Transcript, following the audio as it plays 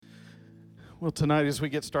Well, tonight as we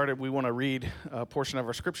get started, we want to read a portion of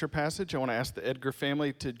our scripture passage. I want to ask the Edgar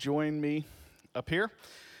family to join me up here.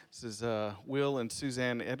 This is Will and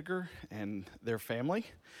Suzanne Edgar and their family.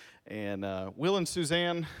 And Will and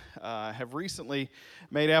Suzanne have recently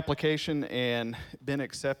made application and been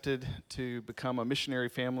accepted to become a missionary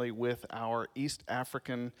family with our East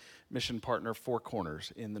African mission partner, Four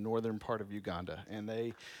Corners, in the northern part of Uganda.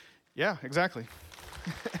 And yeah, exactly.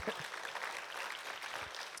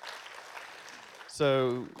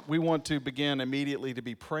 So we want to begin immediately to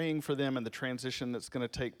be praying for them and the transition that's going to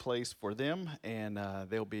take place for them, and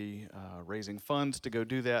they'll be raising funds to go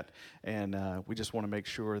do that, and we just want to make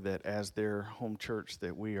sure that as their home church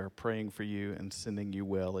that we are praying for you and sending you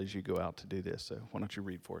well as you go out to do this. So why don't you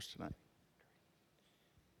read for us tonight?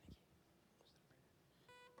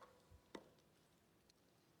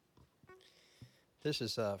 This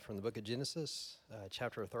is from the book of Genesis,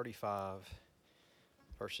 chapter 35,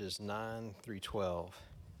 verses 9 through 12.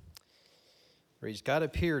 It reads, God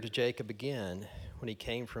appeared to Jacob again when he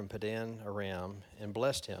came from Padan Aram and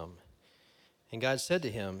blessed him. And God said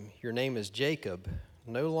to him, your name is Jacob.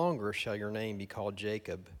 No longer shall your name be called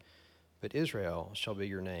Jacob, but Israel shall be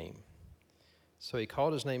your name. So he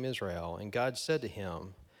called his name Israel, and God said to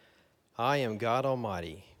him, I am God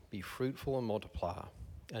Almighty. Be fruitful and multiply.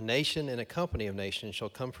 A nation and a company of nations shall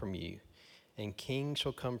come from you, and kings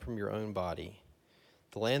shall come from your own body.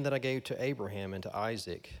 The land that I gave to Abraham and to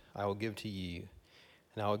Isaac I will give to you,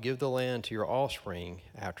 and I will give the land to your offspring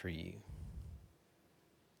after you.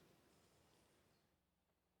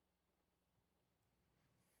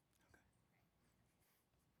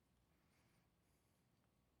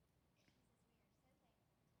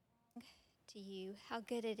 To you, how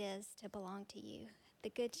good it is to belong to you, the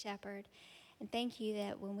Good Shepherd. And thank you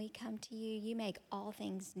that when we come to you, you make all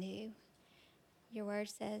things new. Your word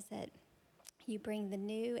says that you bring the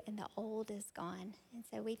new and the old is gone. And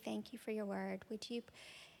so we thank you for your word. Would you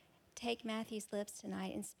take Matthew's lips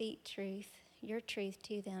tonight and speak truth, your truth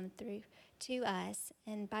to them to us.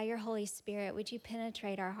 And by your Holy Spirit, would you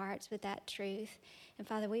penetrate our hearts with that truth? And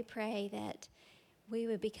Father, we pray that we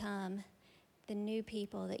would become the new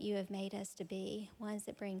people that you have made us to be, ones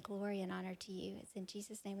that bring glory and honor to you. It's in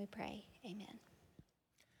Jesus' name we pray. Amen.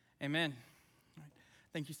 Amen. All right.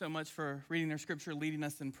 Thank you so much for reading our scripture, leading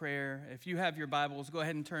us in prayer. If you have your Bibles, go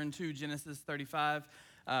ahead and turn to Genesis 35.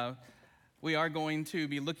 We are going to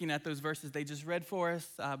be looking at those verses they just read for us,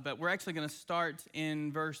 but we're actually going to start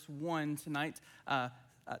in verse 1 tonight.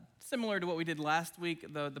 Similar to what we did last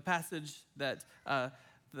week, the passage that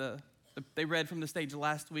they read from the stage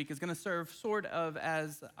last week is going to serve sort of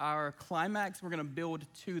as our climax. We're going to build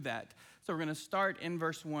to that. So we're going to start in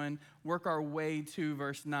verse 1, work our way to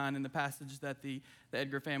verse 9 in the passage that the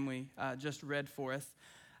Edgar family just read for us.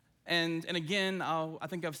 And again, I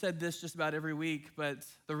think I've said this just about every week, but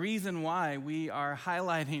the reason why we are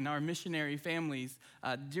highlighting our missionary families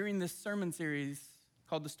during this sermon series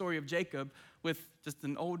called The Story of Jacob with just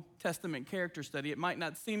an Old Testament character study, it might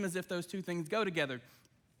not seem as if those two things go together.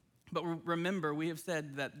 But remember, we have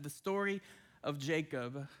said that the story of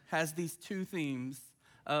Jacob has these two themes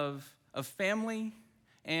of family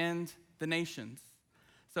and the nations.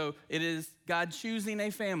 So it is God choosing a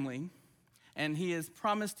family, and he has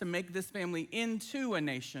promised to make this family into a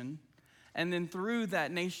nation, and then through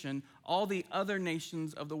that nation, all the other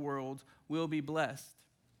nations of the world will be blessed.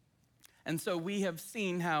 And so we have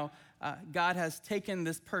seen how God has taken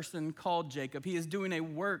this person called Jacob. He is doing a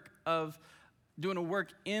work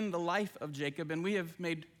in the life of Jacob, and we have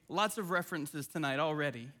made lots of references tonight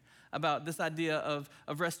already about this idea of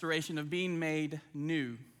restoration, of being made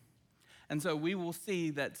new. And so we will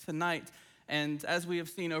see that tonight, and as we have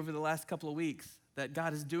seen over the last couple of weeks, that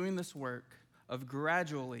God is doing this work of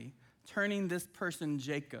gradually turning this person,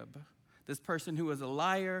 Jacob, this person who was a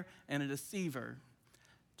liar and a deceiver,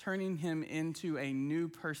 turning him into a new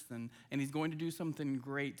person, and he's going to do something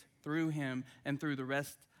great through him and through the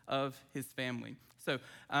rest of his family. So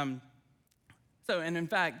in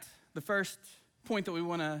fact, the first point that we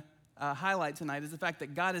want to highlight tonight is the fact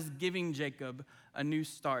that God is giving Jacob a new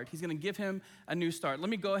start. He's going to give him a new start. Let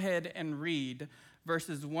me go ahead and read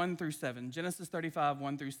verses 1 through 7. Genesis 35,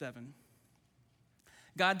 1 through 7.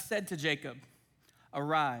 God said to Jacob,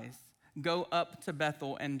 arise, go up to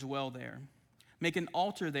Bethel and dwell there. Make an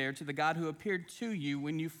altar there to the God who appeared to you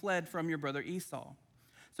when you fled from your brother Esau.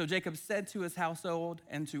 So Jacob said to his household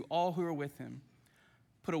and to all who were with him,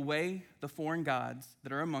 put away the foreign gods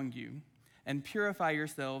that are among you, and purify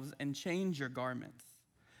yourselves and change your garments.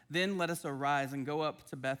 Then let us arise and go up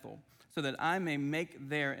to Bethel, so that I may make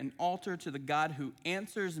there an altar to the God who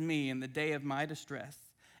answers me in the day of my distress,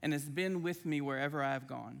 and has been with me wherever I have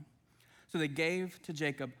gone. So they gave to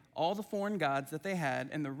Jacob all the foreign gods that they had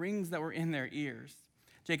and the rings that were in their ears.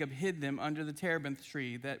 Jacob hid them under the terebinth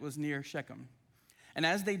tree that was near Shechem. And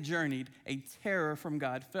as they journeyed, a terror from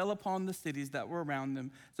God fell upon the cities that were around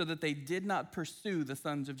them, so that they did not pursue the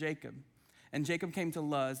sons of Jacob. And Jacob came to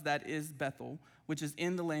Luz, that is Bethel, which is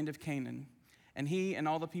in the land of Canaan. And he and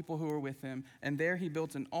all the people who were with him, and there he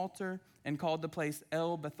built an altar and called the place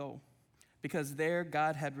El Bethel, because there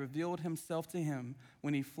God had revealed himself to him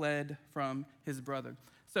when he fled from his brother.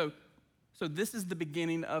 So this is the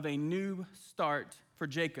beginning of a new start for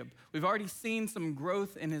Jacob. We've already seen some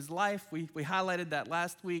growth in his life. We highlighted that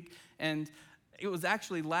last week, and it was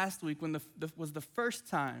actually last week when was the first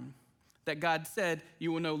time that God said,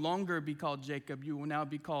 you will no longer be called Jacob, you will now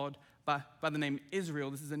be called by the name Israel.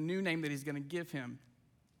 This is a new name that he's going to give him.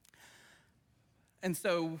 And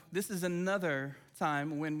so this is another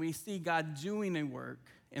time when we see God doing a work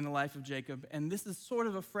in the life of Jacob, and this is sort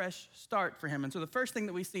of a fresh start for him. And so the first thing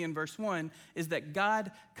that we see in verse 1 is that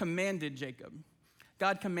God commanded Jacob.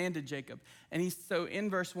 God commanded Jacob. And so in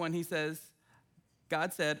verse 1, he says,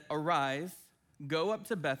 God said, arise, go up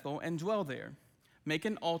to Bethel and dwell there. Make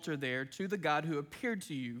an altar there to the God who appeared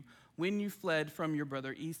to you when you fled from your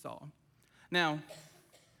brother Esau. Now,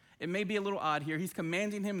 it may be a little odd here. He's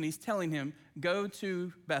commanding him and he's telling him, go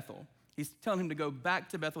to Bethel. He's telling him to go back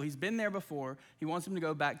to Bethel. He's been there before. He wants him to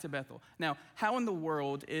go back to Bethel. Now, how in the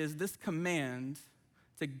world is this command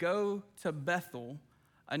to go to Bethel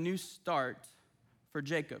a new start for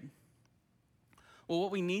Jacob? Well,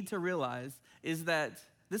 what we need to realize is that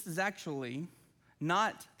this is actually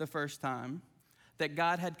not the first time that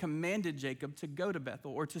God had commanded Jacob to go to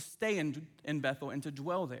Bethel or to stay in Bethel and to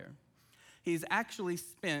dwell there. He's actually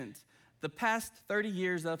spent the past 30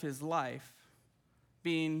 years of his life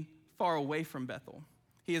being far away from Bethel.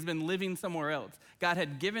 He has been living somewhere else. God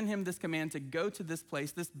had given him this command to go to this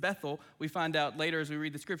place, this Bethel. We find out later as we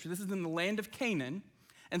read the scripture, this is in the land of Canaan.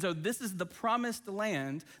 And so this is the promised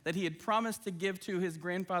land that he had promised to give to his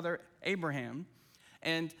grandfather Abraham.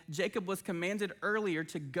 And Jacob was commanded earlier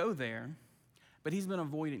to go there, but he's been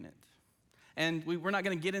avoiding it. And we're not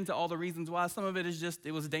going to get into all the reasons why. Some of it is just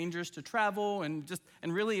it was dangerous to travel, and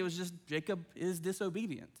really it was just Jacob is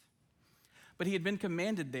disobedient. But he had been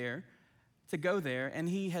commanded there to go there, and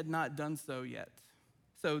he had not done so yet.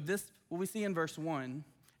 So this, what we see in verse 1,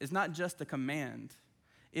 is not just a command.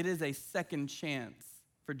 It is a second chance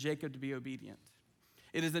for Jacob to be obedient.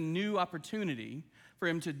 It is a new opportunity for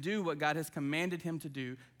him to do what God has commanded him to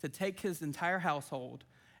do, to take his entire household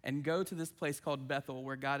and go to this place called Bethel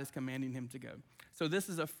where God is commanding him to go. So this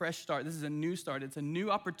is a fresh start. This is a new start. It's a new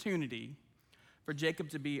opportunity for Jacob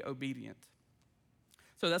to be obedient.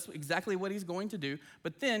 So that's exactly what he's going to do.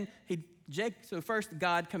 But then, so first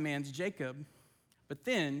God commands Jacob, but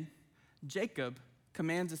then Jacob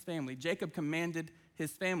commands his family. Jacob commanded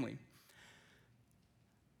his family.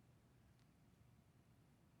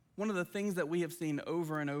 One of the things that we have seen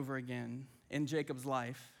over and over again in Jacob's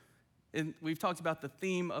life, and we've talked about the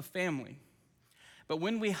theme of family. But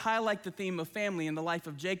when we highlight the theme of family in the life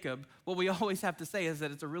of Jacob, what we always have to say is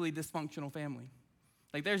that it's a really dysfunctional family.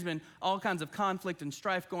 Like there's been all kinds of conflict and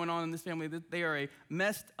strife going on in this family. They are a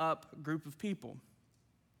messed up group of people.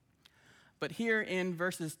 But here in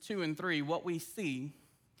verses 2 and 3, what we see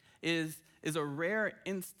is a rare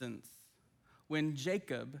instance when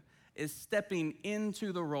Jacob is stepping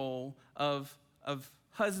into the role of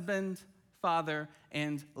husband, father,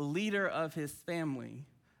 and leader of his family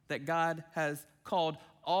that God has called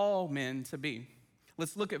all men to be.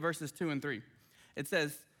 Let's look at verses 2 and 3. It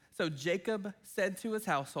says, so Jacob said to his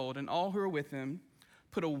household and all who are with him,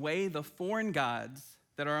 put away the foreign gods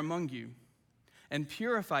that are among you, and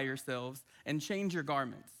purify yourselves and change your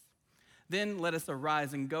garments. Then let us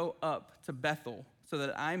arise and go up to Bethel, so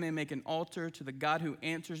that I may make an altar to the God who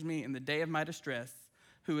answers me in the day of my distress,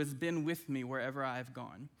 who has been with me wherever I have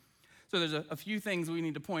gone. So there's a few things we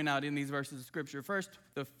need to point out in these verses of Scripture. First,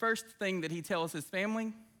 the first thing that he tells his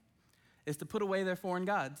family is to put away their foreign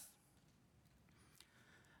gods.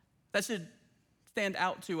 That should stand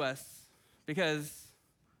out to us because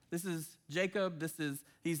this is Jacob.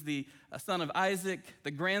 He's the son of Isaac,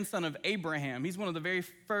 the grandson of Abraham. He's one of the very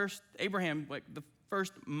first, Abraham, like the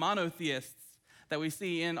first monotheists that we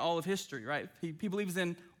see in all of history, right? He believes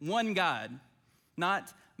in one God,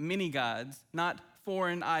 not many gods, not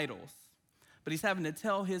foreign idols. But he's having to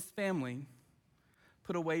tell his family,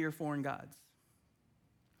 put away your foreign gods.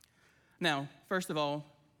 Now, first of all,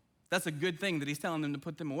 that's a good thing that he's telling them to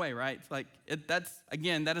put them away, right?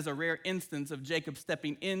 That is a rare instance of Jacob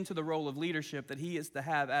stepping into the role of leadership that he is to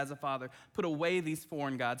have as a father. Put away these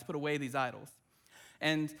foreign gods, put away these idols.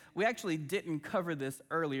 And we actually didn't cover this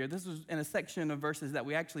earlier. This was in a section of verses that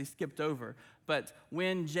we actually skipped over. But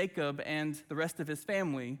when Jacob and the rest of his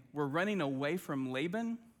family were running away from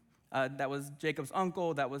Laban, that was Jacob's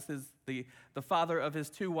uncle, that was the father of his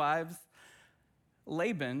 2 wives,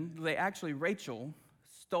 Rachel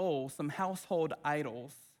stole some household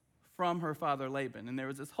idols from her father Laban. And there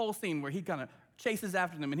was this whole scene where he kind of chases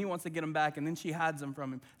after them and he wants to get them back, and then she hides them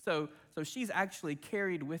from him. So she's actually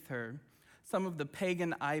carried with her some of the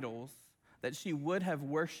pagan idols that she would have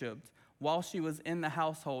worshiped while she was in the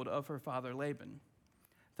household of her father Laban.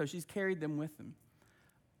 So she's carried them with them.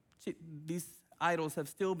 These idols have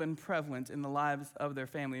still been prevalent in the lives of their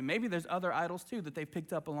family. And maybe there's other idols too that they've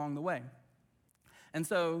picked up along the way. And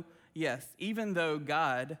so, yes, even though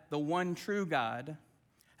God, the one true God,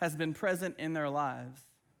 has been present in their lives,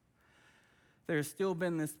 there's still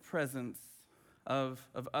been this presence of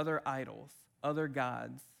other idols, other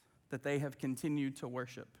gods that they have continued to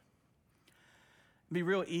worship. It'd be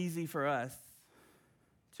real easy for us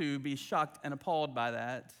to be shocked and appalled by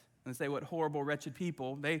that and say, what horrible, wretched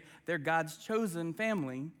people. They're God's chosen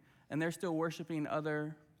family, and they're still worshiping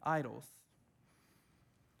other idols.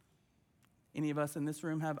 Any of us in this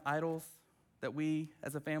room have idols that we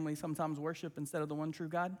as a family sometimes worship instead of the one true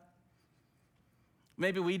God?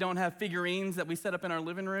 Maybe we don't have figurines that we set up in our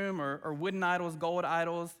living room or wooden idols, gold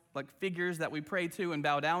idols, like figures that we pray to and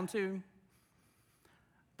bow down to.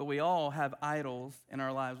 But we all have idols in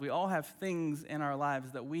our lives. We all have things in our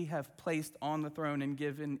lives that we have placed on the throne and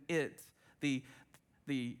given it the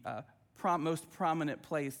most prominent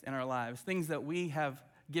place in our lives. Things that we have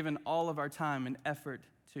given all of our time and effort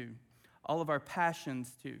to, all of our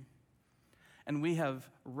passions to. And we have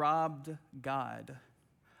robbed God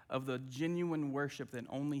of the genuine worship that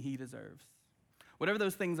only He deserves. Whatever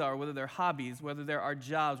those things are, whether they're hobbies, whether they're our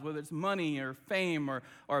jobs, whether it's money or fame or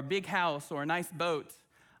a big house or a nice boat,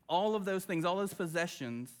 all of those things, all those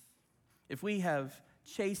possessions, if we have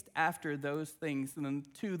chased after those things and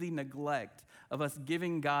to the neglect of us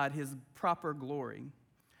giving God His proper glory,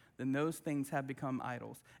 then those things have become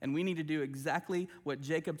idols. And we need to do exactly what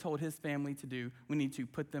Jacob told his family to do. We need to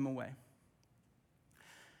put them away.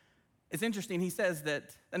 It's interesting, he says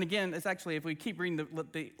that, and again, it's actually, if we keep reading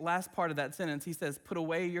the last part of that sentence, he says, put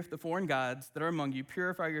away the foreign gods that are among you,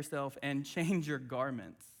 purify yourself, and change your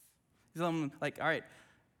garments. He's like, all right,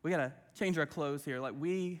 we got to change our clothes here. Like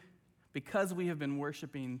because we have been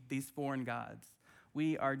worshiping these foreign gods,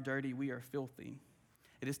 we are dirty, we are filthy.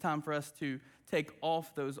 It is time for us to take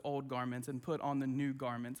off those old garments and put on the new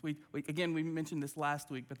garments. We mentioned this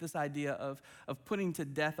last week, but this idea of putting to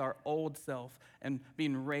death our old self and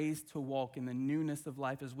being raised to walk in the newness of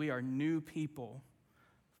life as we are new people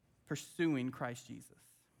pursuing Christ Jesus.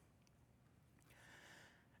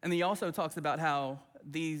 And he also talks about how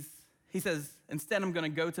he says, instead I'm going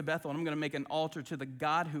to go to Bethel and I'm going to make an altar to the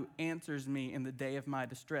God who answers me in the day of my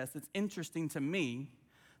distress. It's interesting to me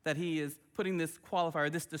that he is putting this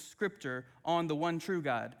qualifier, this descriptor on the one true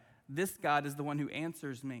God. This God is the one who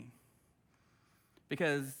answers me.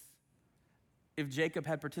 Because if Jacob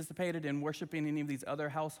had participated in worshiping any of these other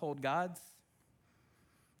household gods,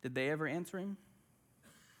 did they ever answer him?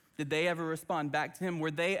 Did they ever respond back to him? Were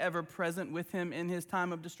they ever present with him in his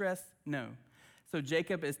time of distress? No. So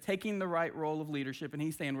Jacob is taking the right role of leadership, and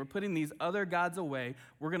he's saying, we're putting these other gods away.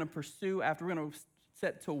 We're going to pursue after, we're going to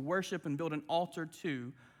set to worship and build an altar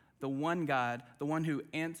to the one God, the one who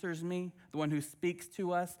answers me, the one who speaks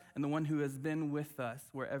to us, and the one who has been with us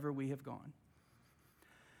wherever we have gone.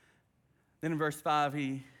 Then in verse 5,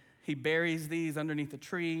 he buries these underneath a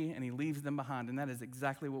tree and he leaves them behind, and that is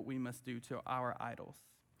exactly what we must do to our idols.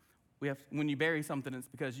 When you bury something, it's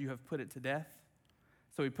because you have put it to death.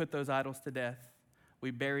 So we put those idols to death,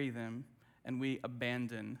 we bury them, and we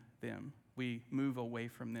abandon them. We move away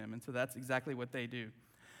from them. And so that's exactly what they do.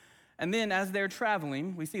 And then as they're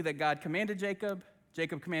traveling, we see that God commanded Jacob,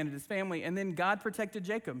 Jacob commanded his family, and then God protected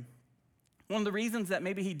Jacob. One of the reasons that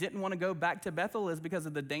maybe he didn't want to go back to Bethel is because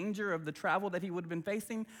of the danger of the travel that he would have been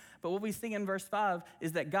facing. But what we see in verse 5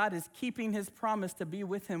 is that God is keeping his promise to be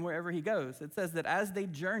with him wherever he goes. It says that as they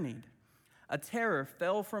journeyed, a terror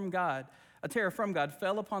from God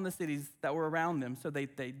fell upon the cities that were around them, so they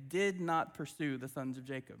did not pursue the sons of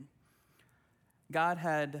Jacob. God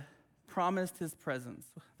had promised his presence.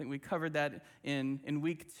 I think we covered that in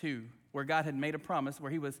week 2, where God had made a promise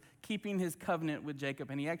where he was keeping his covenant with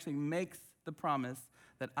Jacob, and he actually makes the promise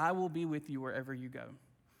that I will be with you wherever you go.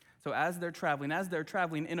 So as they're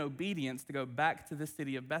traveling in obedience to go back to the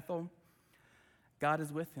city of Bethel, God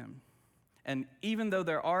is with him. And even though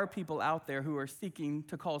there are people out there who are seeking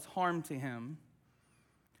to cause harm to him,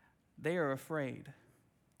 they are afraid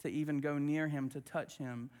to even go near him, to touch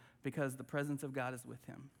him, because the presence of God is with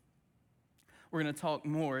him. We're going to talk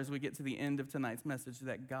more as we get to the end of tonight's message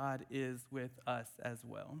that God is with us as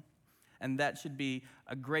well. And that should be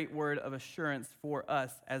a great word of assurance for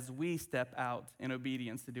us as we step out in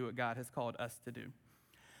obedience to do what God has called us to do.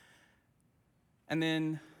 And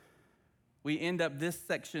then we end up this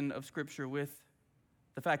section of Scripture with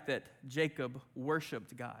the fact that Jacob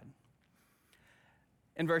worshiped God.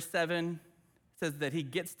 In verse 7, it says that he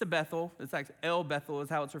gets to Bethel. It's actually El Bethel is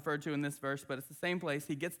how it's referred to in this verse, but it's the same place.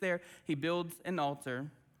 He gets there, he builds an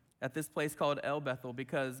altar at this place called El Bethel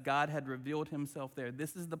because God had revealed himself there.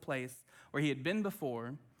 This is the place where he had been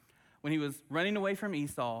before when he was running away from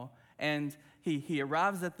Esau, and he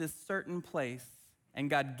arrives at this certain place, and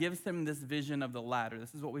God gives him this vision of the ladder.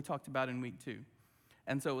 This is what we talked about in week 2.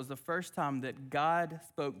 And so it was the first time that God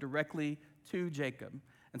spoke directly to Jacob.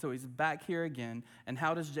 And so he's back here again. And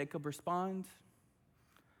how does Jacob respond?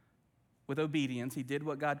 With obedience. He did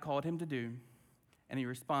what God called him to do. And he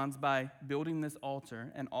responds by building this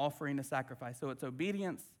altar and offering a sacrifice. So it's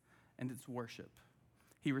obedience and it's worship.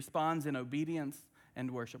 He responds in obedience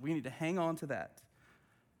and worship. We need to hang on to that.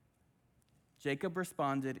 Jacob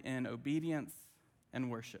responded in obedience and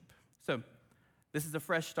worship. So this is a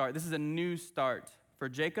fresh start. This is a new start for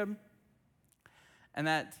Jacob. And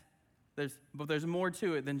that there's more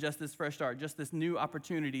to it than just this fresh start, just this new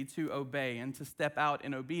opportunity to obey and to step out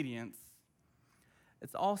in obedience.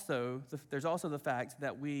 There's also the fact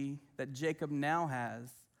that Jacob now has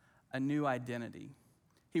a new identity.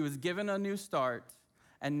 He was given a new start,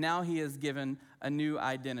 and now he is given a new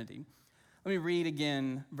identity. Let me read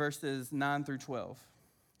again verses 9 through 12.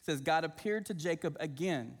 It says, God appeared to Jacob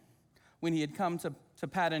again when he had come to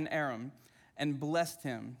Paddan Aram and blessed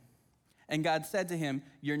him. And God said to him,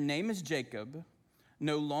 your name is Jacob.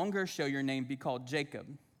 No longer shall your name be called Jacob,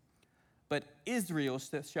 but Israel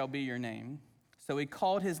shall be your name. So he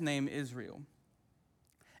called his name Israel.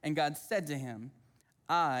 And God said to him,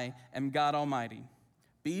 I am God Almighty.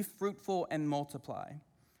 Be fruitful and multiply.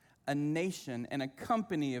 A nation and a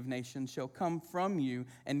company of nations shall come from you,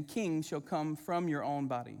 and kings shall come from your own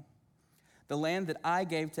body. The land that I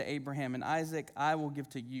gave to Abraham and Isaac, I will give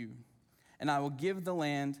to you, and I will give the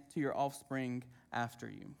land to your offspring after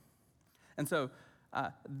you. And so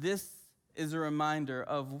this is a reminder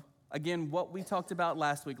of, again, what we talked about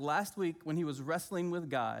last week. Last week, when he was wrestling with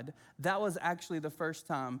God, that was actually the first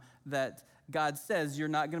time that God says, you're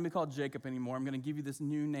not going to be called Jacob anymore. I'm going to give you this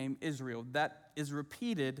new name, Israel. That is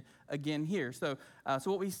repeated again here. So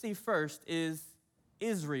what we see first is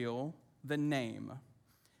Israel, the name.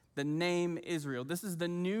 The name Israel. This is the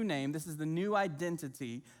new name. This is the new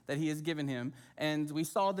identity that he has given him. And we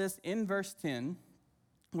saw this in verse 10,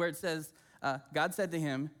 where it says, God said to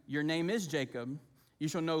him, your name is Jacob. You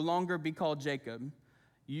shall no longer be called Jacob.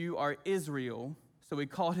 You are Israel. So we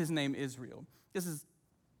called his name Israel.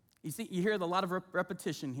 You hear a lot of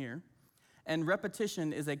repetition here. And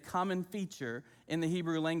repetition is a common feature in the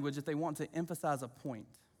Hebrew language if they want to emphasize a point.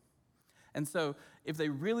 And so if they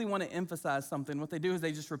really want to emphasize something, what they do is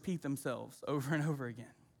they just repeat themselves over and over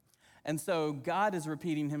again. And so God is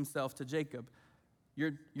repeating himself to Jacob.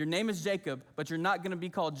 Your name is Jacob, but you're not going to be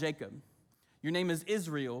called Jacob. Your name is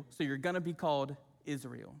Israel, so you're going to be called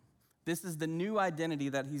Israel. This is the new identity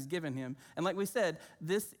that he's given him. And like we said,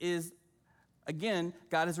 this is, again,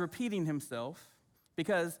 God is repeating himself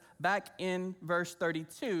because back in verse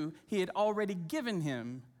 32, he had already given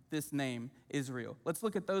him this name, Israel. Let's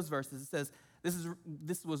look at those verses. It says,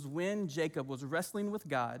 this was when Jacob was wrestling with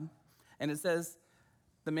God, and it says,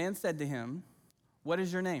 the man said to him, what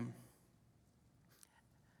is your name?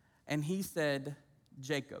 And he said,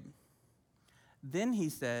 Jacob. Then he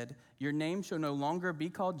said, your name shall no longer be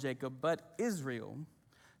called Jacob, but Israel,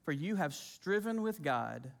 for you have striven with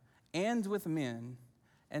God and with men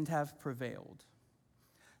and have prevailed.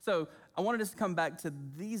 So I wanted us to come back to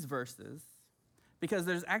these verses because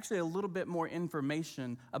there's actually a little bit more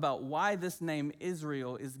information about why this name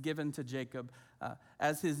Israel is given to Jacob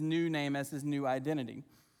as his new name, as his new identity.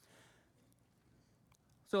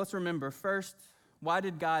 So let's remember, first, why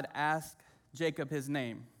did God ask Jacob his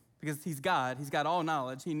name? Because he's God. He's got all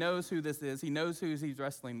knowledge. He knows who this is. He knows who he's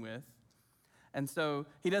wrestling with. And so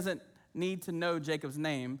he doesn't need to know Jacob's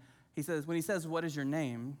name. When he says, what is your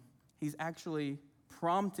name? He's actually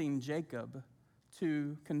prompting Jacob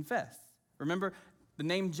to confess. Remember, the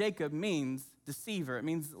name Jacob means deceiver. It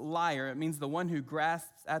means liar. It means the one who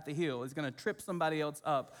grasps at the heel is going to trip somebody else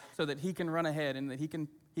up so that he can run ahead and that he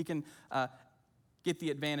can get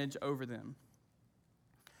the advantage over them.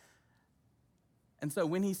 And so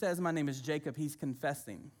when he says, my name is Jacob, he's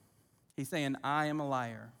confessing. He's saying, I am a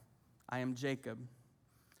liar. I am Jacob.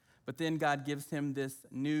 But then God gives him this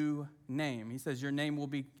new name. He says, your name will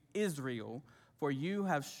be Israel, for you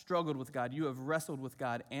have struggled with God. You have wrestled with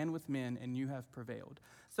God and with men, and you have prevailed.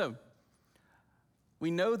 So we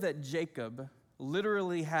know that Jacob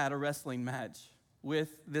literally had a wrestling match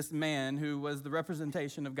with this man who was the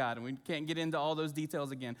representation of God. And we can't get into all those details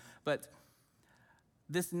again. But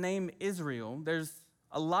this name Israel, there's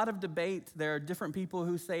a lot of debate. There are different people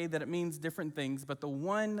who say that it means different things. But the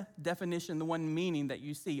one definition, the one meaning that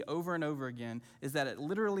you see over and over again is that it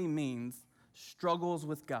literally means struggles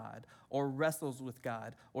with God or wrestles with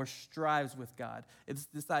God or strives with God. It's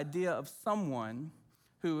this idea of someone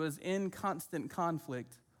who is in constant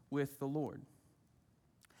conflict with the Lord.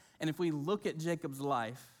 And if we look at Jacob's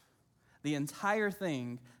life, the entire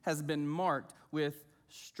thing has been marked with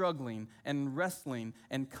struggling and wrestling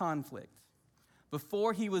and conflict.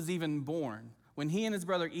 Before he was even born, when he and his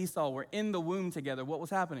brother Esau were in the womb together, what was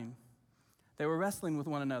happening? They were wrestling with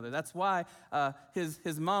one another. That's why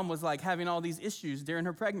his mom was like having all these issues during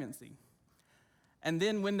her pregnancy. And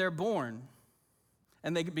then when they're born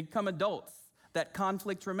and they become adults, that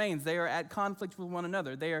conflict remains. They are at conflict with one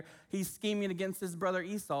another. He's scheming against his brother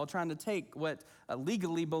Esau, trying to take what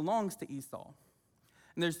legally belongs to Esau.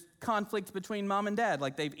 And there's conflict between mom and dad.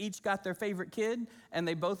 Like they've each got their favorite kid, and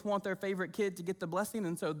they both want their favorite kid to get the blessing,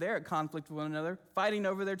 and so they're at conflict with one another, fighting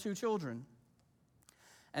over their two children.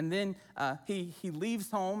 And then he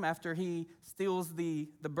leaves home after he steals the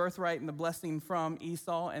birthright and the blessing from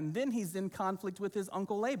Esau, and then he's in conflict with his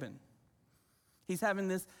uncle Laban. He's having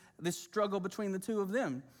this struggle between the two of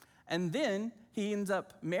them. And then he ends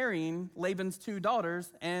up marrying Laban's two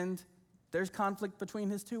daughters, and there's conflict between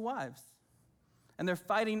his two wives. And they're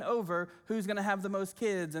fighting over who's going to have the most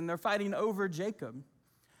kids, and they're fighting over Jacob.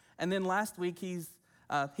 And then last week, he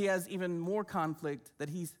has even more conflict that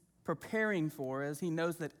he's preparing for as he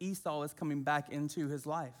knows that Esau is coming back into his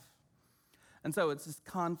life. And so it's just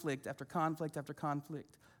conflict after conflict after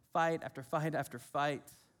conflict, fight after fight after fight.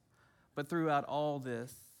 But throughout all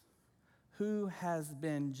this, who has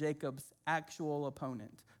been Jacob's actual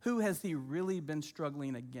opponent? Who has he really been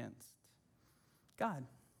struggling against? God.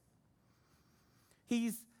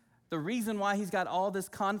 The reason why he's got all this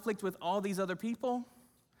conflict with all these other people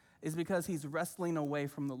is because he's wrestling away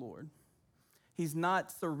from the Lord. He's not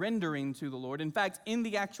surrendering to the Lord. In fact, in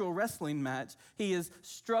the actual wrestling match, he is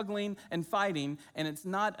struggling and fighting, and it's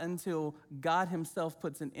not until God himself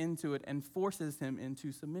puts an end to it and forces him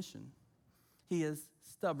into submission. He is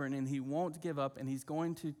stubborn, and he won't give up, and he's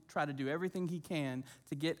going to try to do everything he can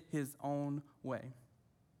to get his own way.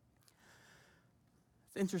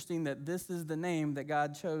 It's interesting that this is the name that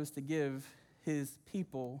God chose to give his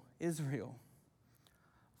people, Israel.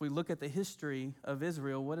 If we look at the history of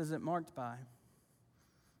Israel, what is it marked by?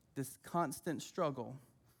 This constant struggle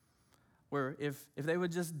where if they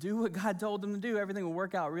would just do what God told them to do, everything would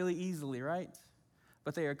work out really easily, right?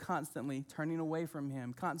 But they are constantly turning away from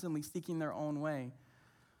him, constantly seeking their own way.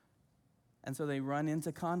 And so they run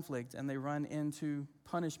into conflict and they run into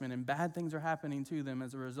punishment, and bad things are happening to them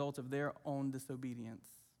as a result of their own disobedience.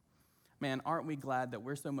 Man, aren't we glad that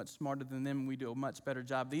we're so much smarter than them and we do a much better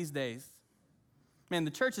job these days? Man,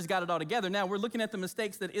 the church has got it all together. Now we're looking at the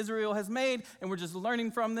mistakes that Israel has made, and we're just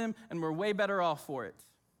learning from them, and we're way better off for it.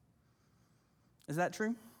 Is that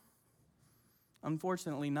true?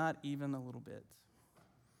 Unfortunately, not even a little bit.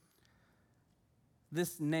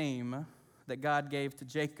 This name that God gave to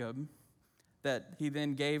Jacob, that he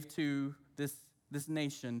then gave to this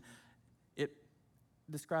nation, it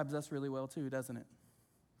describes us really well too, doesn't it?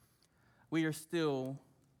 We are still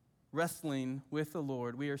wrestling with the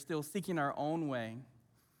Lord. We are still seeking our own way.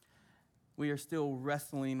 We are still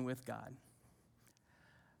wrestling with God.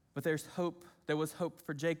 But there's hope. There was hope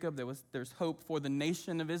for Jacob. There's hope for the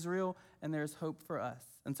nation of Israel, and there's hope for us.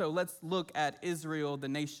 And so let's look at Israel, the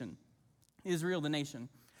nation. Israel, the nation.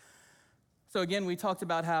 So again, we talked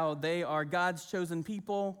about how they are God's chosen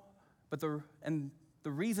people, but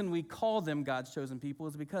the reason we call them God's chosen people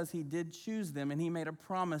is because he did choose them and he made a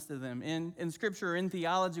promise to them. In Scripture, in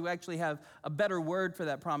theology, we actually have a better word for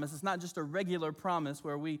that promise. It's not just a regular promise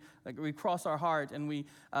where we cross our heart and we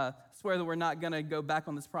swear that we're not going to go back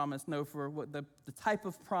on this promise. No, for what the type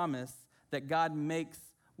of promise that God makes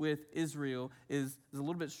with Israel is a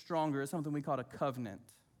little bit stronger. It's something we call a covenant.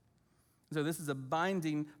 So this is a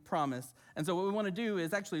binding promise. And so what we want to do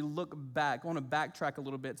is actually look back. I want to backtrack a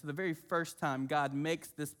little bit to the very first time God makes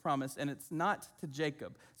this promise, and it's not to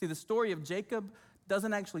Jacob. See, the story of Jacob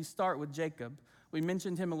doesn't actually start with Jacob. We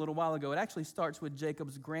mentioned him a little while ago. It actually starts with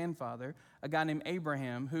Jacob's grandfather, a guy named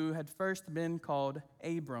Abraham, who had first been called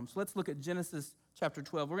Abram. So let's look at Genesis chapter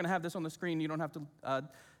 12. We're going to have this on the screen. You don't have to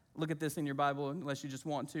look at this in your Bible unless you just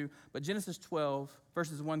want to. But Genesis 12,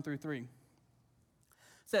 verses 1 through 3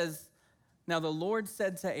 says, "Now the Lord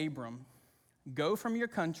said to Abram, 'Go from your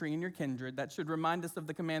country and your kindred.'" That should remind us of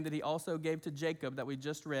the command that he also gave to Jacob that we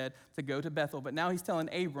just read to go to Bethel. But now he's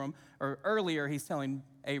telling Abram, or earlier he's telling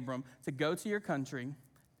Abram to go to your country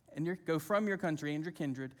and go from your country and your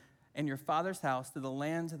kindred and your father's house to the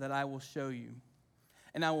land that I will show you.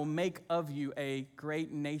 And I will make of you a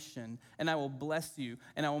great nation, and I will bless you,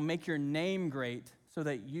 and I will make your name great so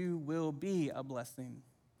that you will be a blessing.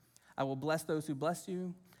 I will bless those who bless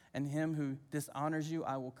you, and him who dishonors you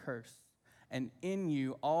I will curse. And in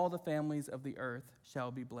you all the families of the earth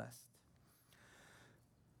shall be blessed."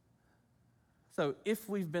 So if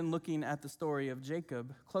we've been looking at the story of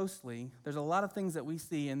Jacob closely, there's a lot of things that we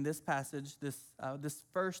see in this passage, this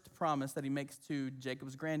first promise that he makes to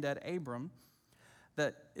Jacob's granddad, Abram,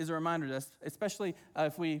 that is a reminder to us, especially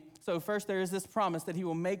so first there is this promise that he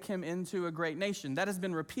will make him into a great nation. That has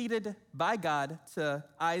been repeated by God to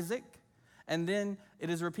Isaac, and then it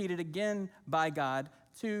is repeated again by God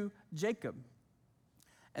to Jacob.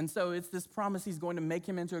 And so it's this promise he's going to make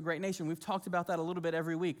him into a great nation. We've talked about that a little bit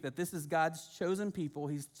every week, that this is God's chosen people.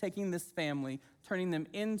 He's taking this family, turning them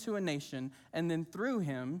into a nation, and then through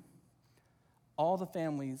him, all the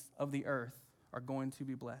families of the earth are going to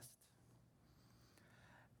be blessed.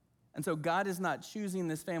 And so God is not choosing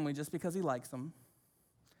this family just because he likes them.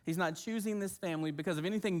 He's not choosing this family because of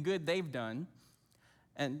anything good they've done.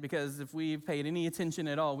 And because if we've paid any attention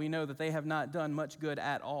at all, we know that they have not done much good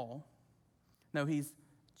at all. No, he's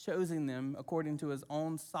chosen them according to his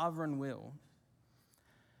own sovereign will.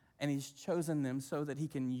 And he's chosen them so that he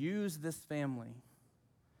can use this family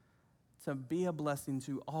to be a blessing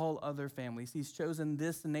to all other families. He's chosen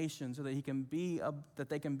this nation so that they can be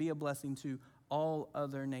a blessing to all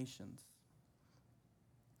other nations.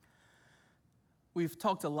 We've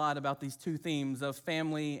talked a lot about these two themes of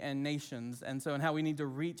family and nations, and how we need to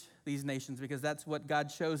reach these nations because that's what God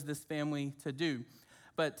chose this family to do.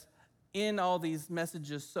 But in all these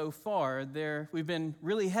messages so far, we've been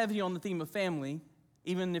really heavy on the theme of family,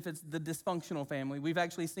 even if it's the dysfunctional family. We've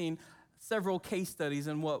actually seen several case studies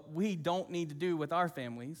on what we don't need to do with our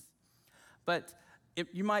families. But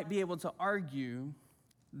you might be able to argue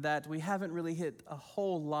that we haven't really hit a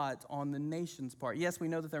whole lot on the nation's part. Yes, we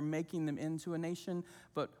know that they're making them into a nation,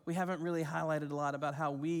 but we haven't really highlighted a lot about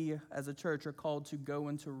how we as a church are called to go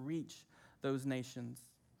and to reach those nations.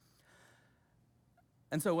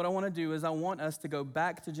 And so what I want to do is I want us to go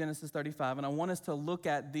back to Genesis 35, and I want us to look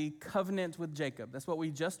at the covenant with Jacob. That's what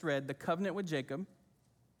we just read, the covenant with Jacob.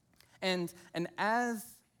 And as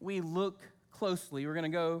we look closely, we're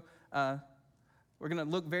going to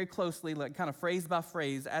look very closely, like kind of phrase by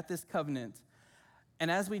phrase, at this covenant. And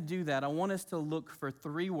as we do that, I want us to look for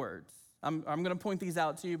 3 words. I'm going to point these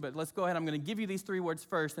out to you, but let's go ahead. I'm going to give you these 3 words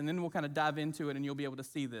first, and then we'll kind of dive into it, and you'll be able to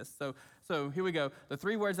see this. So here we go. The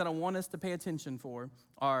 3 words that I want us to pay attention for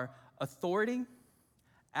are authority,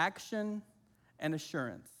 action, and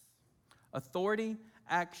assurance. Authority,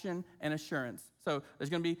 action, and assurance. So there's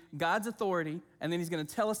going to be God's authority, and then he's going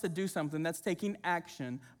to tell us to do something. That's taking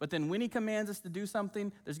action. But then when he commands us to do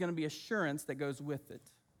something, there's going to be assurance that goes with it.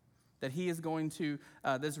 That he is going to,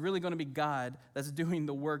 there's really going to be God that's doing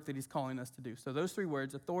the work that he's calling us to do. So those 3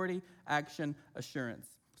 words, authority, action, assurance.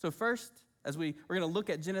 So first, we're going to look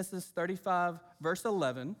at Genesis 35, verse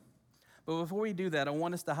 11. But before we do that, I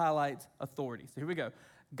want us to highlight authority. So here we go.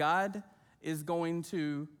 God is going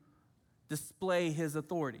to display his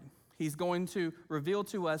authority. He's going to reveal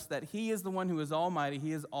to us that he is the one who is almighty.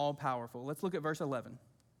 He is all-powerful. Let's look at verse 11.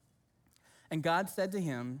 And God said to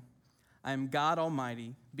him, "I am God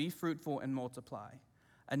Almighty. Be fruitful and multiply.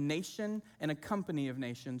 A nation and a company of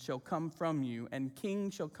nations shall come from you, and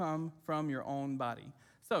kings shall come from your own body."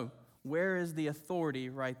 So, where is the authority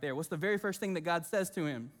right there? What's the very first thing that God says to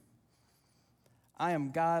him? I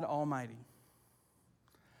am God Almighty.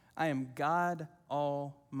 I am God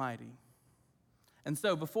Almighty. And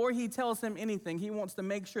so, before he tells him anything, he wants to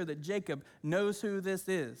make sure that Jacob knows who this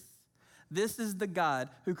is. This is the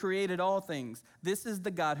God who created all things. This is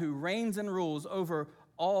the God who reigns and rules over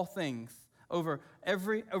all things, over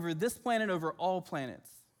this planet, over all planets.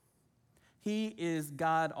 He is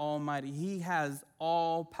God Almighty. He has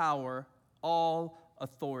all power, all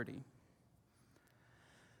authority.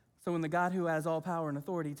 So when the God who has all power and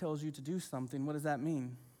authority tells you to do something, what does that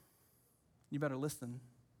mean? You better listen.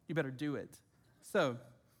 You better do it. So,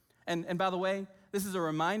 and by the way, this is a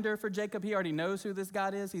reminder for Jacob. He already knows who this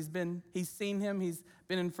God is. He's seen him. He's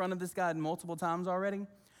been in front of this God multiple times already.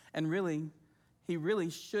 And he really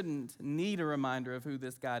shouldn't need a reminder of who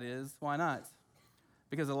this God is. Why not?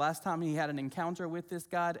 because the last time he had an encounter with this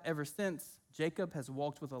God, ever since, Jacob has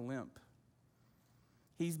walked with a limp.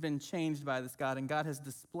 He's been changed by this God, and God has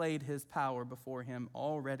displayed his power before him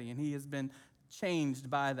already, and he has been changed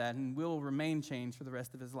by that and will remain changed for the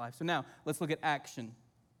rest of his life. So now, let's look at action.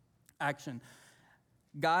 Action.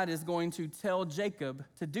 God is going to tell Jacob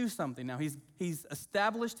to do something. Now, he's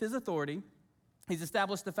established his authority. He's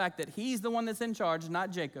established the fact that he's the one that's in charge,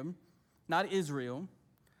 not Jacob, not Israel.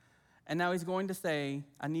 And now he's going to say,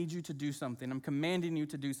 I need you to do something. I'm commanding you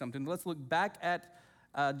to do something. Let's look back at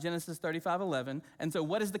Genesis 35:11. And so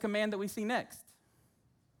what is the command that we see next?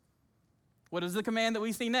 What is the command that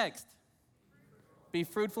we see next? Be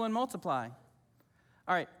fruitful and multiply.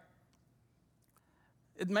 All right.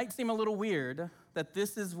 It might seem a little weird that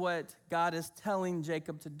this is what God is telling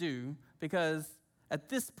Jacob to do, because at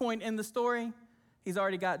this point in the story, he's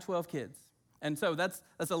already got 12 kids. And so that's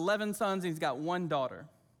 11 sons, and he's got one daughter.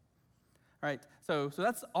 All right, so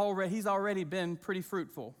that's already, he's already been pretty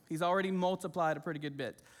fruitful. He's already multiplied a pretty good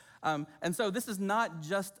bit. And so this is not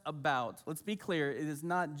just about, let's be clear, it is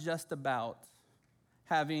not just about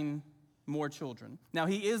having more children. Now,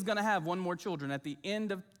 he is going to have one more children at the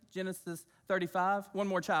end of Genesis 35, one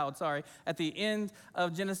more child, sorry. At the end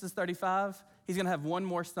of Genesis 35, he's going to have one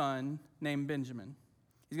more son named Benjamin.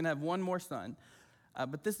 He's going to have one more son.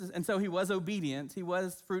 And so he was obedient, he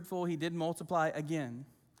was fruitful, he did multiply again.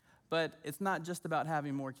 But it's not just about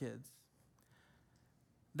having more kids.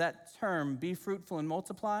 That term, be fruitful and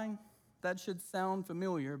multiply, that should sound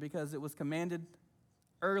familiar because it was commanded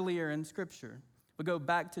earlier in Scripture. We go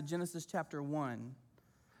back to Genesis chapter 1.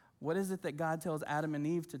 What is it that God tells Adam and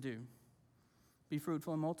Eve to do? Be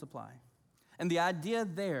fruitful and multiply. And the idea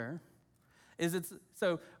there is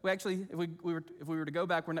so we actually, if we were to go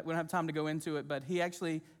back, we don't have time to go into it, but he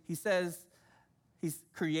says, he's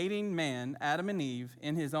creating man, Adam and Eve,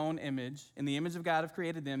 in his own image. In the image of God I've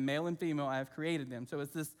created them, male and female I have created them. So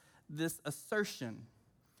it's this assertion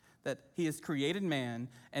that he has created man,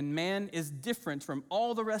 and man is different from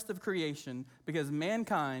all the rest of creation because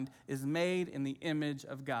mankind is made in the image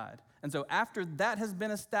of God. And so after that has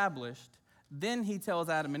been established, then he tells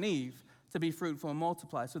Adam and Eve to be fruitful and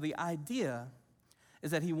multiply. So the idea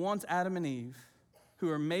is that he wants Adam and Eve,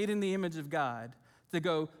 who are made in the image of God, to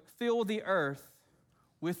go fill the earth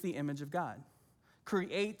with the image of God.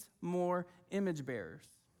 Create more image bearers.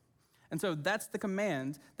 And so that's the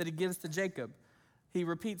command that he gives to Jacob. He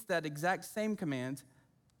repeats that exact same command,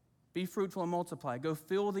 be fruitful and multiply. Go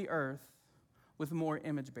fill the earth with more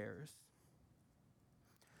image bearers.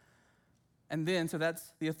 And then, so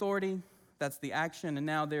that's the authority, that's the action, and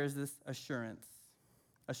now there's this assurance.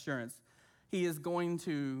 Assurance. He is going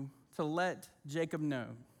to let Jacob know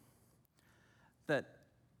that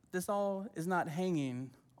this all is not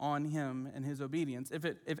hanging on him and his obedience.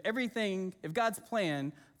 If God's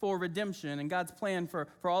plan for redemption and God's plan for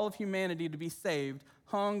all of humanity to be saved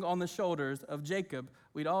hung on the shoulders of Jacob,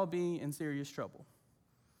 we'd all be in serious trouble.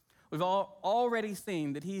 We've all already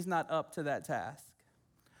seen that he's not up to that task,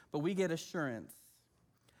 but we get assurance.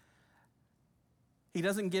 He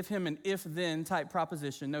doesn't give him an if-then type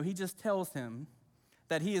proposition. No, he just tells him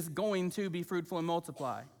that he is going to be fruitful and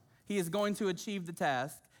multiply. He is going to achieve the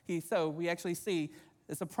task. So we actually see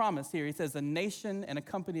it's a promise here. He says, a nation and a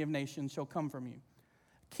company of nations shall come from you.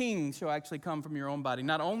 Kings shall actually come from your own body.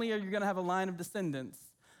 Not only are you going to have a line of descendants,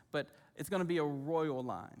 but it's going to be a royal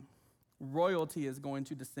line. Royalty is going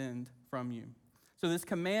to descend from you. So this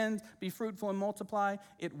command, be fruitful and multiply,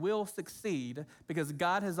 it will succeed because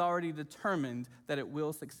God has already determined that it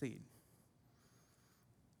will succeed.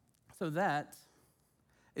 So that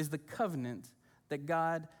is the covenant that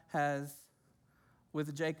God has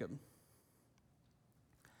with Jacob.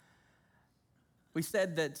 We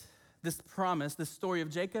said that this promise, this story of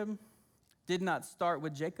Jacob, did not start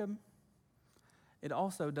with Jacob. It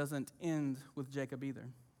also doesn't end with Jacob either.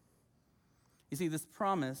 You see, this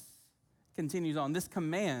promise continues on. This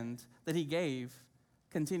command that he gave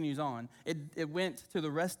continues on. It went to the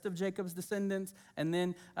rest of Jacob's descendants, and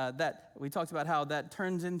then that we talked about how that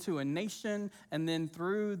turns into a nation, and then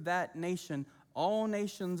through that nation, all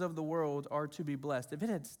nations of the world are to be blessed. If it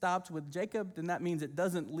had stopped with Jacob, then that means it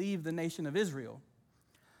doesn't leave the nation of Israel.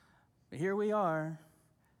 But here we are,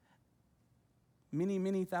 many,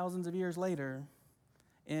 many thousands of years later,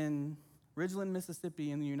 in Ridgeland,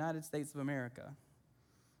 Mississippi, in the United States of America.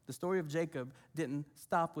 The story of Jacob didn't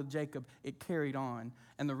stop with Jacob, it carried on.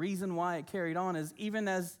 And the reason why it carried on is even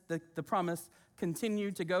as the promise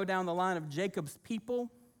continued to go down the line of Jacob's people,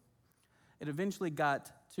 it eventually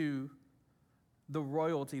got to the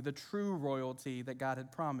royalty, the true royalty that God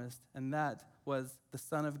had promised, and that was the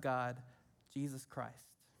Son of God, Jesus Christ.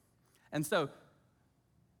 And so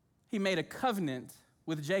he made a covenant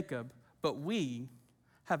with Jacob, but we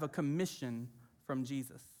have a commission from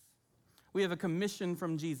Jesus. We have a commission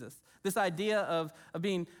from Jesus. This idea of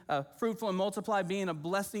being fruitful and multiply, being a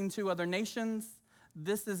blessing to other nations,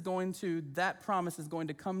 that promise is going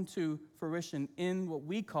to come to fruition in what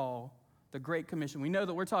we call the Great Commission. We know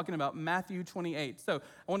that we're talking about Matthew 28. So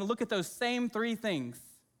I want to look at those same three things: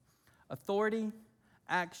 authority,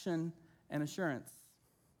 action, and assurance.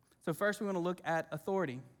 So first we want to look at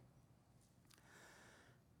authority.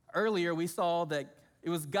 Earlier we saw that it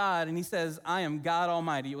was God, and he says, I am God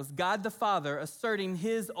Almighty. It was God the Father asserting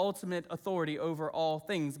his ultimate authority over all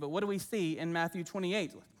things. But what do we see in Matthew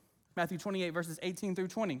 28? Matthew 28, verses 18 through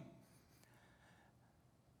 20.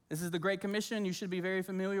 This is the Great Commission. You should be very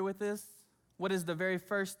familiar with this. What is the very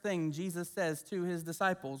first thing Jesus says to his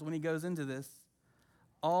disciples when he goes into this?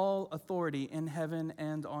 All authority in heaven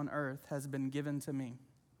and on earth has been given to me.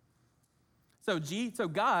 So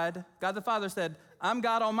God the Father said, I'm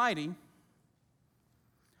God Almighty.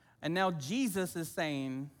 And now Jesus is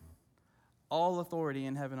saying, all authority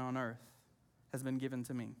in heaven and on earth has been given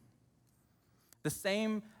to me. The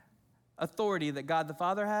same authority that God the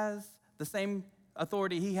Father has, the same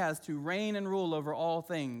authority he has to reign and rule over all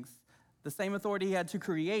things, the same authority he had to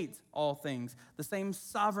create all things, the same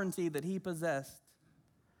sovereignty that he possessed,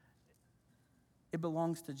 it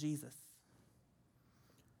belongs to Jesus.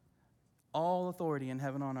 All authority in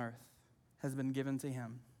heaven and on earth has been given to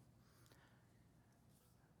him.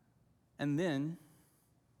 And then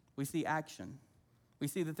we see action. We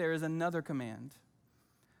see that there is another command.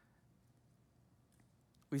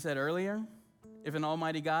 We said earlier, if an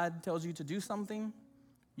almighty God tells you to do something,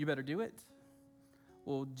 you better do it.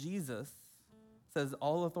 Well, Jesus says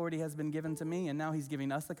all authority has been given to me, and now he's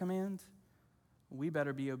giving us a command. We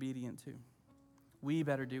better be obedient too. We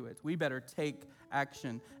better do it. We better take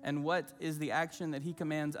action. And what is the action that he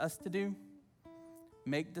commands us to do?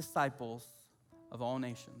 Make disciples of all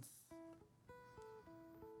nations.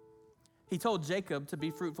 He told Jacob to be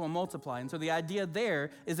fruitful and multiply. And so the idea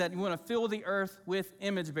there is that we want to fill the earth with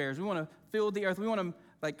image bearers. We want to fill the earth. We want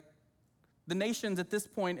to, the nations at this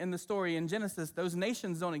point in the story in Genesis, those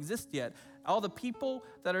nations don't exist yet. All the people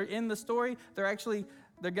that are in the story, they're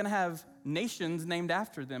going to have nations named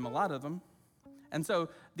after them, a lot of them. And so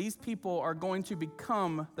these people are going to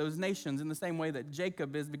become those nations in the same way that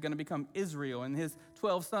Jacob is going to become Israel, and his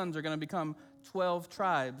 12 sons are going to become 12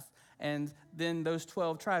 tribes. And then those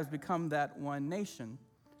 12 tribes become that one nation.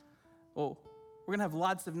 Well, we're going to have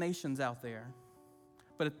lots of nations out there.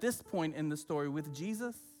 But at this point in the story with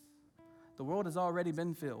Jesus, the world has already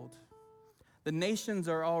been filled. The nations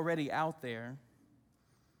are already out there.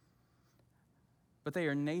 But they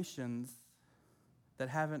are nations that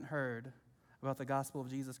haven't heard about the gospel of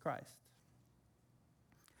Jesus Christ.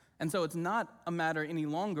 And so it's not a matter any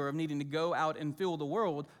longer of needing to go out and fill the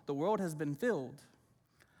world. The world has been filled.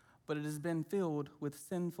 But it has been filled with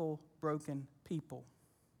sinful, broken people.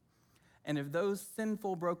 And if those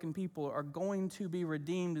sinful, broken people are going to be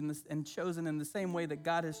redeemed and chosen in the same way that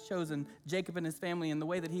God has chosen Jacob and his family, and the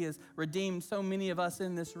way that he has redeemed so many of us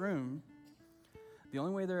in this room, the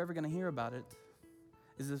only way they're ever going to hear about it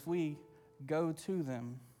is if we go to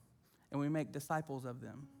them and we make disciples of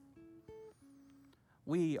them.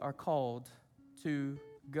 We are called to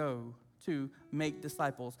go to make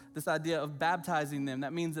disciples. This idea of baptizing them,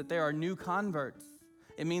 that means that there are new converts.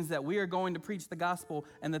 It means that we are going to preach the gospel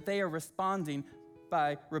and that they are responding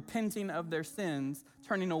by repenting of their sins,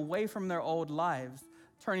 turning away from their old lives,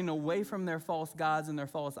 turning away from their false gods and their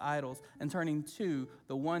false idols, and turning to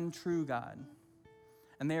the one true God.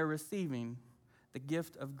 And they are receiving the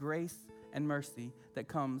gift of grace and mercy that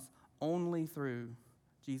comes only through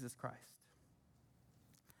Jesus Christ.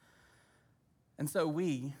 And so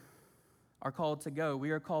we are called to go. We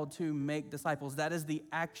are called to make disciples. That is the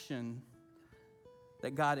action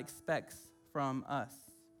that God expects from us.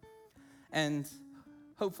 And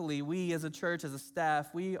hopefully we as a church, as a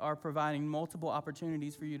staff, we are providing multiple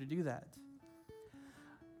opportunities for you to do that.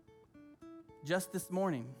 Just this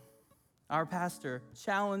morning, our pastor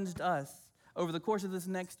challenged us over the course of this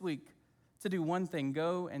next week to do one thing: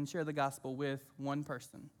 go and share the gospel with one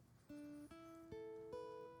person.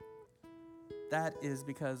 That is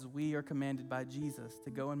because we are commanded by Jesus to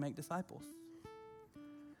go and make disciples.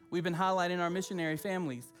 We've been highlighting our missionary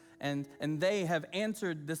families, and they have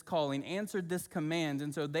answered this calling, answered this command,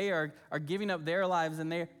 and so they are giving up their lives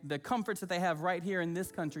and the comforts that they have right here in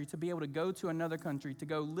this country to be able to go to another country, to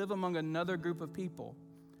go live among another group of people,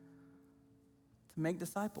 to make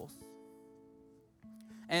disciples.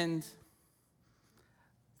 And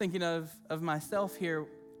thinking of myself here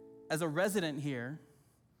as a resident here,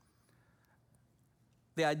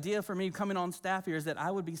 The idea for me coming on staff here is that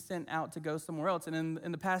I would be sent out to go somewhere else. And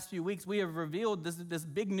in the past few weeks, we have revealed this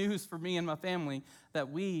big news for me and my family that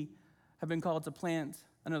we have been called to plant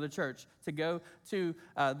another church, to go to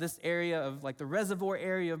this area of like the reservoir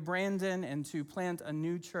area of Brandon and to plant a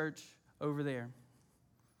new church over there,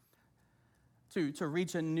 to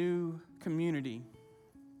reach a new community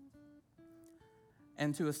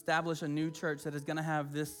and to establish a new church that is going to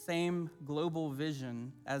have this same global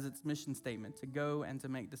vision as its mission statement, to go and to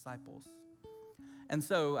make disciples. And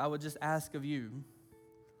so I would just ask of you,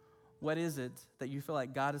 what is it that you feel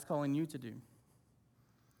like God is calling you to do?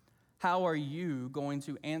 How are you going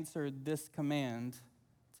to answer this command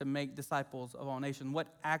to make disciples of all nations? What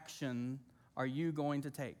action are you going to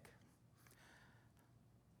take?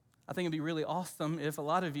 I think it'd be really awesome if a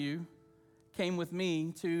lot of you came with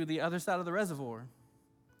me to the other side of the reservoir.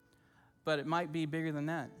 But it might be bigger than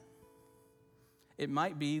that. It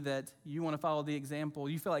might be that you want to follow the example.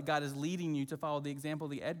 You feel like God is leading you to follow the example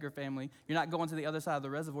of the Edgar family. You're not going to the other side of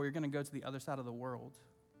the reservoir. You're going to go to the other side of the world.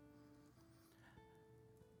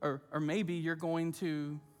 Or maybe you're going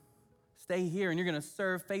to stay here and you're going to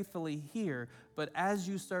serve faithfully here. But as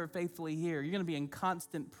you serve faithfully here, you're going to be in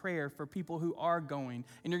constant prayer for people who are going.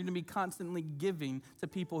 And you're going to be constantly giving to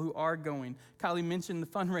people who are going. Kylie mentioned the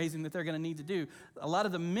fundraising that they're going to need to do. A lot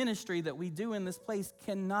of the ministry that we do in this place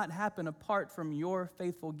cannot happen apart from your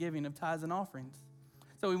faithful giving of tithes and offerings.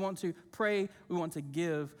 So we want to pray, we want to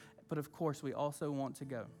give, but of course we also want to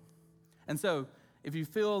go. And so if you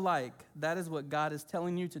feel like that is what God is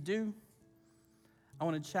telling you to do, I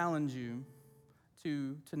want to challenge you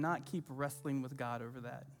to not keep wrestling with God over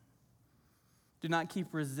that. Do not keep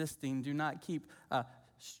resisting. Do not keep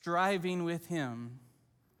striving with Him,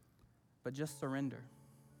 but just surrender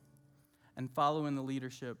and follow in the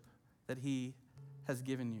leadership that He has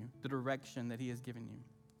given you, the direction that He has given you.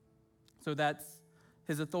 So that's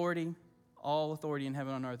His authority. All authority in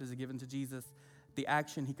heaven and on earth is given to Jesus. The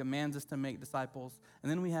action, He commands us to make disciples.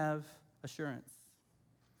 And then we have assurance.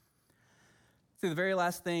 See, the very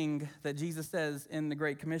last thing that Jesus says in the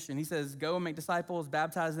Great Commission, He says, go and make disciples,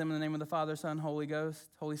 baptize them in the name of the Father, Son, Holy Ghost,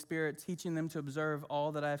 Holy Spirit, teaching them to observe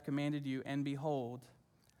all that I have commanded you, and behold,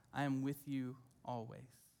 I am with you always.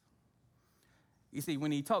 You see,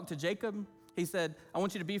 when He talked to Jacob, He said, I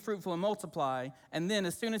want you to be fruitful and multiply. And then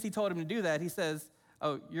as soon as He told him to do that, He says,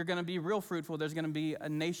 oh, you're going to be real fruitful. There's going to be a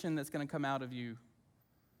nation that's going to come out of you.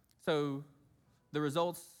 So the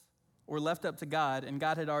results were left up to God, and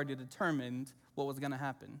God had already determined what was going to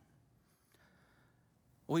happen.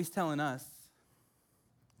 Well, He's telling us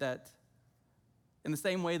that in the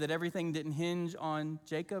same way that everything didn't hinge on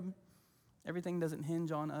Jacob, everything doesn't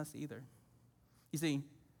hinge on us either. You see,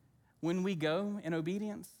 when we go in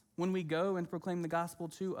obedience, when we go and proclaim the gospel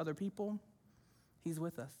to other people, He's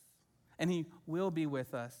with us. And He will be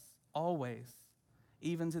with us always,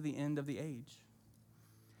 even to the end of the age.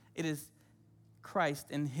 It is Christ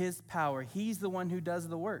and His power. He's the one who does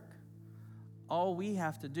the work. All we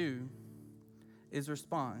have to do is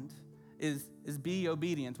respond, is be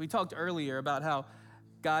obedient. We talked earlier about how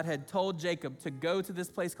God had told Jacob to go to this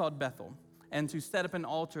place called Bethel and to set up an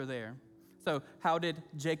altar there. So how did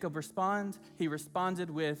Jacob respond? He responded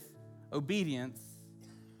with obedience.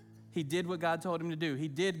 He did what God told him to do. He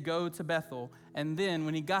did go to Bethel, and then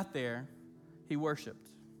when he got there, he worshiped.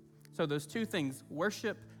 So those two things,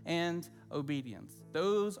 worship and obedience.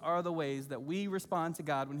 Those are the ways that we respond to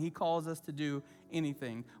God when He calls us to do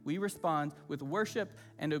anything. We respond with worship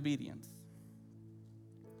and obedience.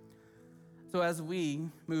 So as we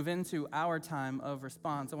move into our time of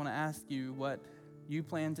response, I want to ask you what you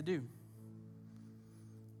plan to do.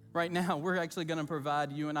 Right now, we're actually going to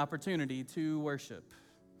provide you an opportunity to worship.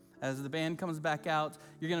 As the band comes back out,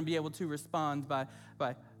 you're going to be able to respond by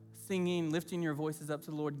singing, lifting your voices up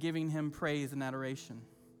to the Lord, giving Him praise and adoration.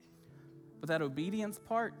 But that obedience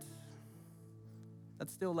part,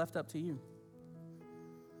 that's still left up to you.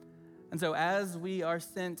 And so as we are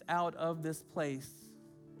sent out of this place,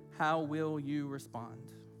 how will you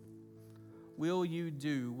respond? Will you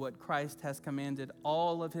do what Christ has commanded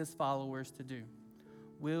all of His followers to do?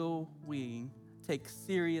 Will we take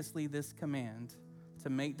seriously this command to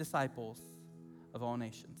make disciples of all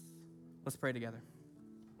nations? Let's pray together.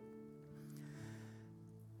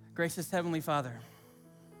 Gracious Heavenly Father,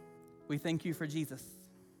 we thank You for Jesus.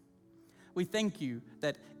 We thank You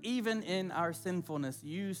that even in our sinfulness,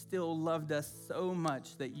 You still loved us so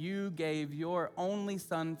much that You gave Your only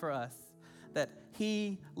Son for us, that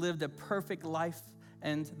He lived a perfect life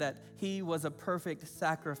and that He was a perfect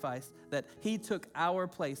sacrifice, that He took our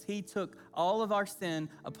place. He took all of our sin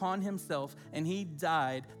upon Himself, and He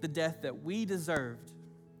died the death that we deserved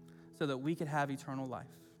so that we could have eternal life.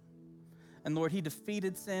 And Lord, he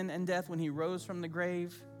defeated sin and death when he rose from the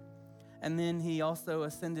grave. And then he also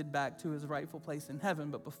ascended back to his rightful place in heaven.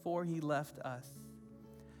 But before he left us,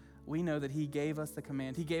 we know that he gave us the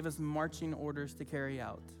command. He gave us marching orders to carry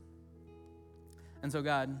out. And so,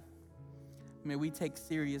 God, may we take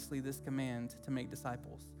seriously this command to make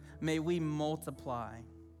disciples. May we multiply.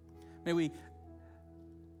 May we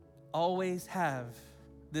always have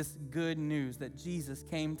this good news that Jesus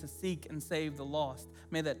came to seek and save the lost.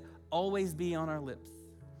 May that always be on our lips.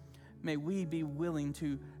 May we be willing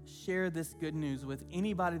to share this good news with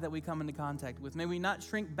anybody that we come into contact with. May we not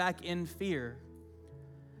shrink back in fear,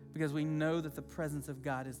 because we know that the presence of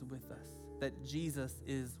God is with us, that Jesus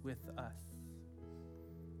is with us.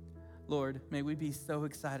 Lord, may we be so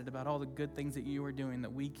excited about all the good things that you are doing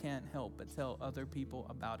that we can't help but tell other people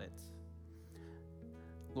about it.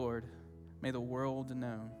 Lord, may the world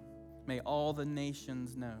know, may all the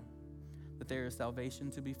nations know that there is salvation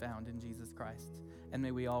to be found in Jesus Christ. And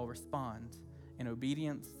may we all respond in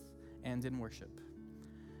obedience and in worship.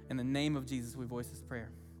 In the name of Jesus, we voice this prayer.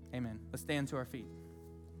 Amen. Let's stand to our feet.